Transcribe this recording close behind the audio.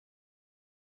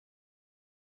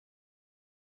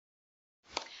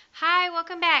Hi,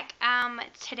 welcome back.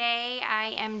 Today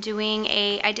I am doing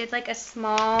I did like a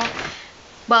small,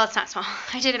 well, it's not small.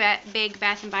 I did a big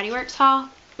Bath and Body Works haul.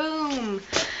 Boom.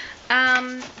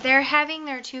 They're having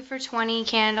their 2 for $20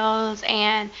 candles,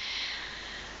 and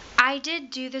I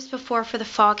did do this before for the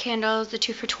fall candles, the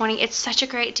 2 for $20. It's such a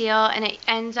great deal, and it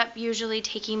ends up usually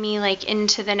taking me like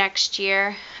into the next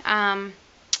year.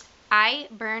 I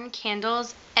burn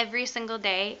candles every single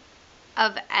day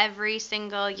of every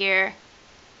single year.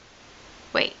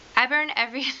 Wait, I burn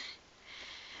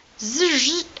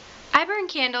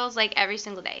candles like every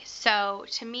single day. So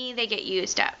to me, they get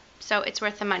used up. So it's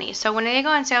worth the money. So when they go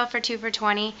on sale for 2 for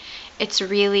 $20, it's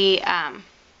really a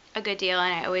good deal,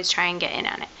 and I always try and get in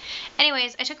on it.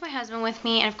 Anyways, I took my husband with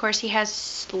me, and of course he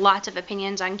has lots of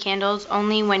opinions on candles,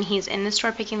 only when he's in the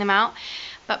store picking them out.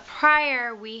 But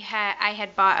prior, I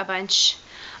had bought a bunch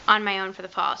on my own for the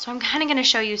fall. So I'm kind of going to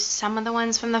show you some of the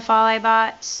ones from the fall I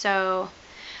bought. So,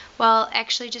 well,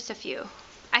 actually just a few.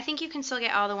 I think you can still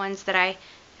get all the ones that I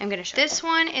am going to show you. This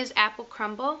one is Apple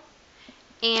Crumble,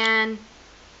 and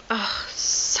oh,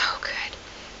 so good.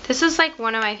 This is like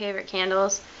one of my favorite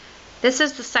candles. This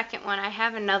is the second one. I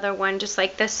have another one just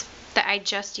like this that I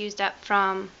just used up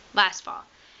from last fall.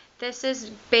 This is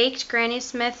baked Granny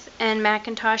Smith and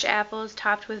Macintosh apples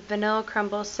topped with vanilla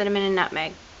crumble, cinnamon, and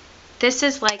nutmeg. This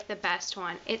is like the best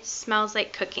one. It smells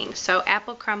like cooking. So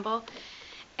apple crumble.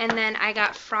 And then I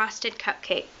got frosted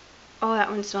cupcake. Oh,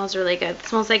 that one smells really good. It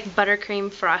smells like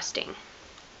buttercream frosting.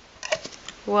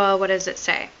 Well, what does it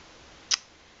say?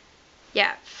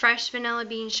 Yeah, fresh vanilla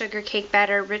bean sugar cake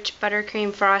batter, rich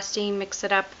buttercream frosting, mix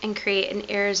it up and create an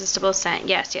irresistible scent.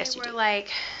 Yes, you do. They were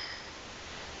like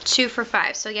 2 for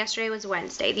 $5. So yesterday was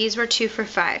Wednesday. These were 2 for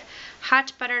 $5.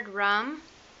 Hot buttered rum.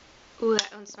 Ooh,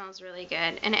 that one smells really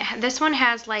good. And this one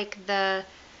has like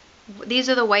these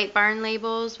are the White Barn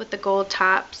labels with the gold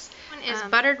tops. This one is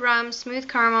buttered rum, smooth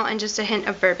caramel, and just a hint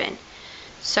of bourbon.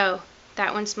 So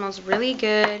that one smells really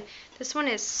good. This one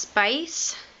is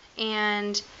spice,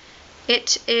 and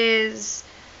it is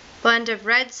blend of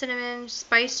red cinnamon,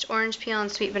 spiced orange peel,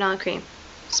 and sweet vanilla cream.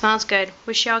 Smells good.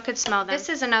 Wish y'all could smell them. This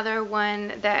is another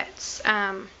one that's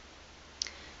that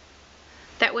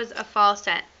was a fall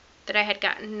scent that I had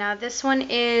gotten. Now this one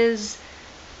is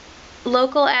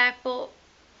local apple,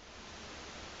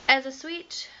 as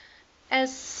sweet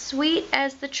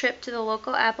as the trip to the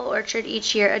local apple orchard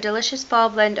each year. A delicious fall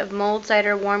blend of mulled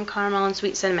cider, warm caramel, and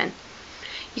sweet cinnamon.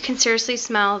 You can seriously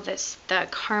smell the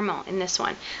caramel in this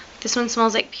one. This one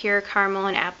smells like pure caramel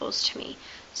and apples to me.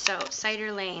 So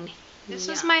Cider Lane. This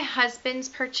was my husband's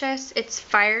purchase. It's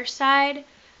Fireside.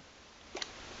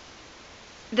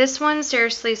 This one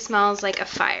seriously smells like a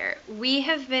fire.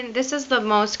 This is the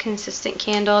most consistent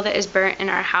candle that is burnt in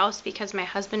our house because my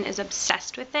husband is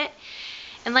obsessed with it.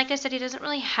 And like I said, he doesn't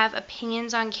really have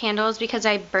opinions on candles because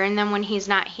I burn them when he's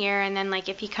not here, and then like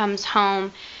if he comes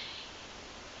home,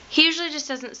 he usually just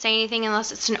doesn't say anything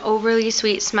unless it's an overly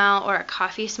sweet smell or a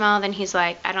coffee smell. Then he's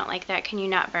like, I don't like that. Can you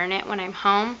not burn it when I'm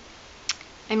home?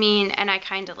 I mean, and I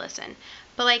kind of listen.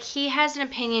 But like he has an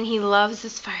opinion. He loves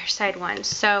this Fireside one.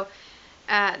 So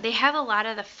they have a lot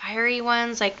of the fiery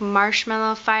ones like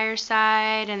Marshmallow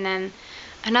Fireside, and then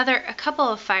a couple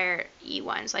of fire-y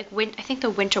ones. Like I think the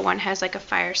winter one has like a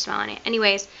fire smell in it.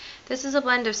 Anyways, this is a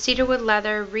blend of cedarwood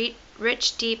leather,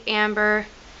 rich deep amber.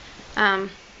 Yeah,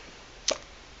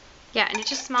 and it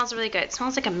just smells really good. It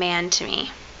smells like a man to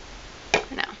me.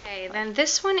 No. Okay, then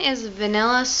this one is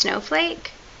Vanilla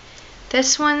Snowflake.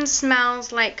 This one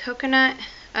smells like coconut.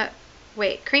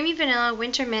 Creamy vanilla,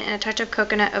 winter mint, and a touch of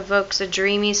coconut evokes a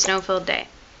dreamy, snow-filled day.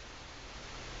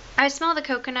 I smell the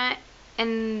coconut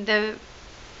and the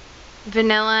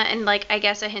vanilla and like I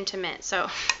guess a hint of mint. So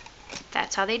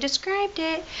that's how they described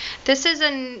it. This is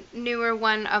a newer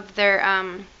one of their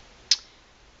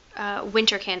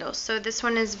winter candles. So this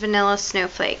one is Vanilla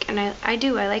Snowflake, and I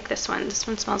like this one. This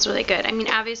one smells really good. I mean,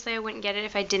 obviously I wouldn't get it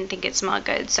if I didn't think it smelled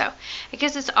good, so I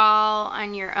guess it's all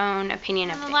on your own opinion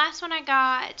of things. The last one I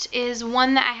got is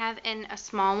one that I have in a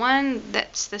small one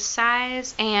that's this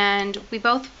size, and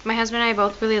my husband and I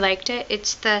both really liked it.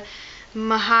 It's the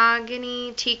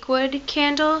Mahogany Teakwood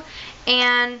candle,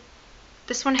 and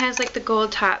this one has like the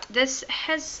gold top. This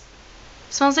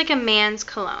smells like a man's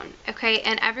cologne, okay?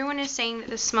 And everyone is saying that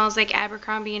this smells like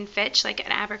Abercrombie & Fitch, like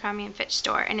an Abercrombie & Fitch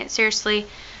store, and it seriously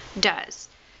does.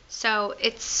 So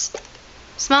it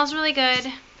smells really good,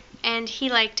 and he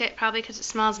liked it probably because it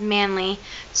smells manly,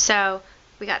 so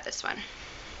we got this one.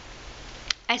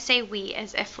 I say we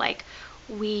as if like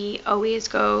we always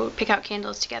go pick out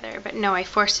candles together. But no, I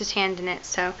forced his hand in it.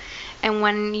 So, and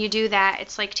when you do that,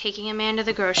 it's like taking a man to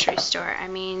the grocery store. I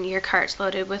mean, your cart's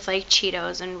loaded with like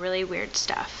Cheetos and really weird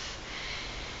stuff.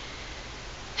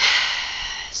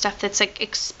 Stuff that's like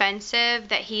expensive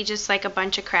that he just like a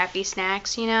bunch of crappy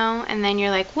snacks, you know, and then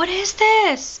you're like, what is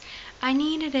this? I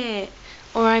needed it.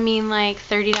 Or I mean like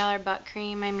 $30 butt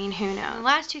cream. I mean, who knows? The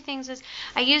last two things is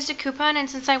I used a coupon, and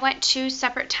since I went 2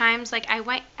 separate times, like I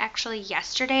went actually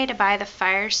yesterday to buy the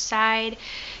fireside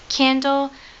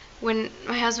candle. When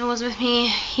my husband was with me,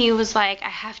 he was like, I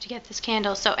have to get this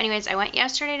candle. So anyways, I went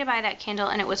yesterday to buy that candle,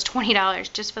 and it was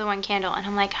 $20 just for the one candle. And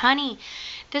I'm like, honey,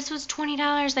 this was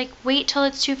 $20. Like, wait till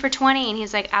it's 2 for $20. And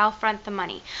he's like, I'll front the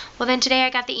money. Well, then today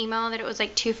I got the email that it was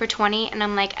like 2 for $20. And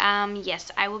I'm like, yes,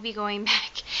 I will be going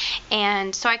back.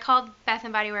 And so I called Bath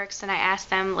 & Body Works, and I asked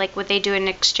them, like, would they do an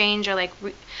exchange, or like,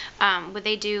 would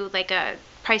they do like a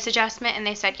price adjustment? And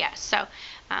they said yes. So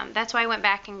that's why I went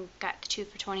back and got the 2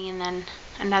 for $20, and then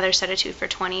another set of 2 for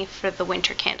 $20 for the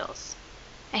winter candles.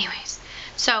 Anyways,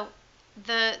 so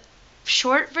the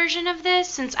short version of this,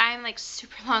 since I'm like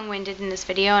super long-winded in this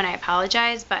video, and I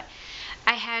apologize, but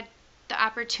I had the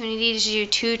opportunity to do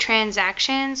 2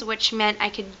 transactions, which meant I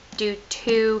could do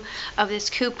 2 of this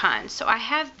coupon. So I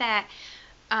have that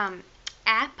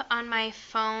app on my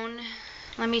phone.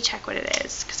 Let me check what it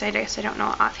is, because I guess I don't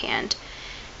know offhand.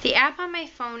 The app on my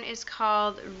phone is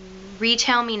called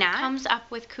Retail Me Not. It comes up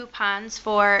with coupons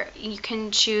for, you can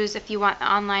choose if you want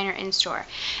the online or in-store.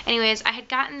 Anyways, I had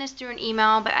gotten this through an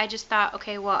email, but I just thought,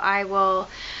 okay, well, I will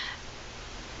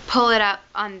pull it up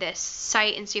on this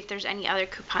site and see if there's any other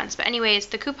coupons. But anyways,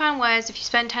 the coupon was, if you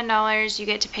spend $10, you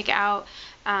get to pick out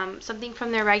something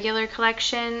from their regular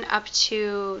collection up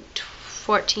to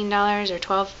 $14 or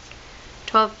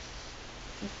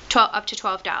up to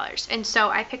 $12. And so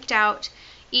I picked out,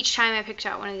 each time I picked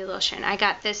out one of the lotion. I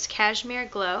got this Cashmere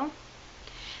Glow.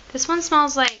 This one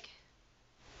smells like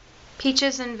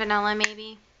peaches and vanilla,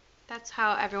 maybe. That's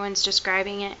how everyone's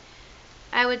describing it.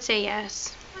 I would say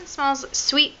yes. This one smells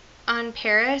Sweet on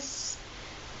Paris.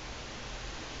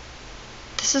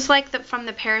 This is like from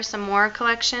the Paris Amour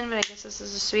collection, but I guess this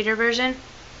is a sweeter version.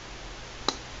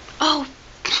 Oh!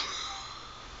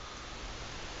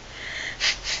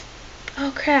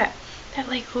 Oh crap. That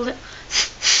like...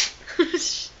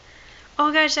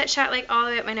 Oh gosh, that shot like all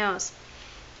the way up my nose.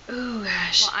 Oh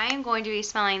gosh. Well, I am going to be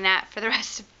smelling that for the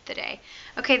rest of the day.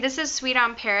 Okay, this is Sweet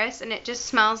on Paris, and it just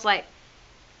smells like,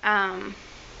 I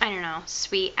don't know,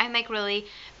 sweet. I'm like really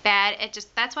bad.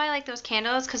 That's why I like those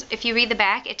candles, because if you read the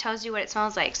back, it tells you what it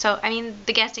smells like. So, I mean,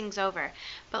 the guessing's over.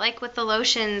 But like with the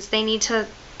lotions, they need to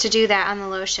do that on the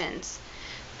lotions.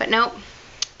 But nope.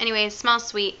 Anyways, smells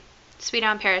sweet. Sweet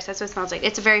on Paris, that's what it smells like.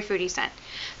 It's a very fruity scent.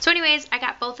 So anyways, I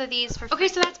got both of these for free. Okay,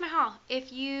 so that's my haul.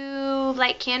 If you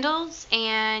like candles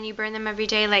and you burn them every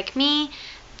day like me,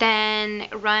 then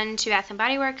run to Bath &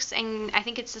 Body Works, and I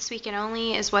think it's this weekend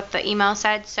only is what the email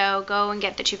said, so go and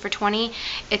get the 2 for $20.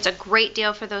 It's a great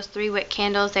deal for those 3-wick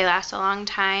candles. They last a long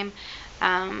time.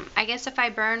 I guess if I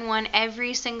burn one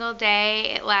every single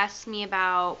day, it lasts me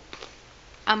about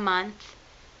a month.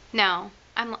 No.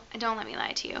 Don't let me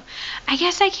lie to you. I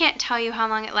guess I can't tell you how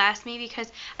long it lasts me,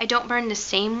 because I don't burn the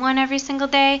same one every single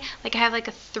day. Like I have like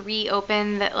a 3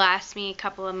 open that lasts me a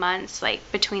couple of months, like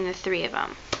between the 3 of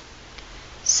them.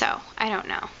 So I don't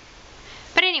know.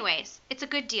 But anyways, it's a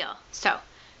good deal. So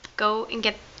go and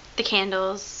get the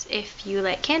candles if you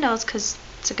like candles, because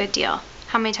it's a good deal.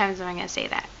 How many times am I going to say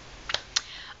that?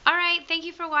 Alright, thank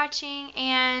you for watching.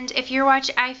 And if you're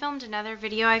watching, I filmed another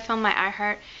video. I filmed my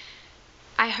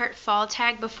I Heart Fall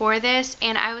tag before this,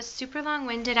 and I was super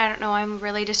long-winded. I don't know, I'm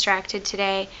really distracted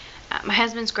today. My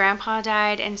husband's grandpa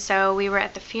died, and so we were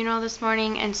at the funeral this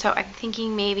morning, and so I'm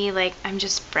thinking maybe like I'm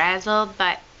just frazzled,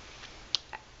 but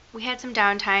we had some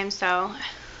downtime, so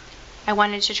I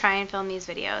wanted to try and film these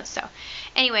videos. So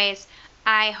anyways,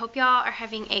 I hope y'all are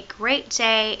having a great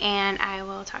day, and I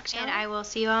will talk to you, and I will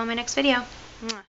see you all in my next video. Mwah.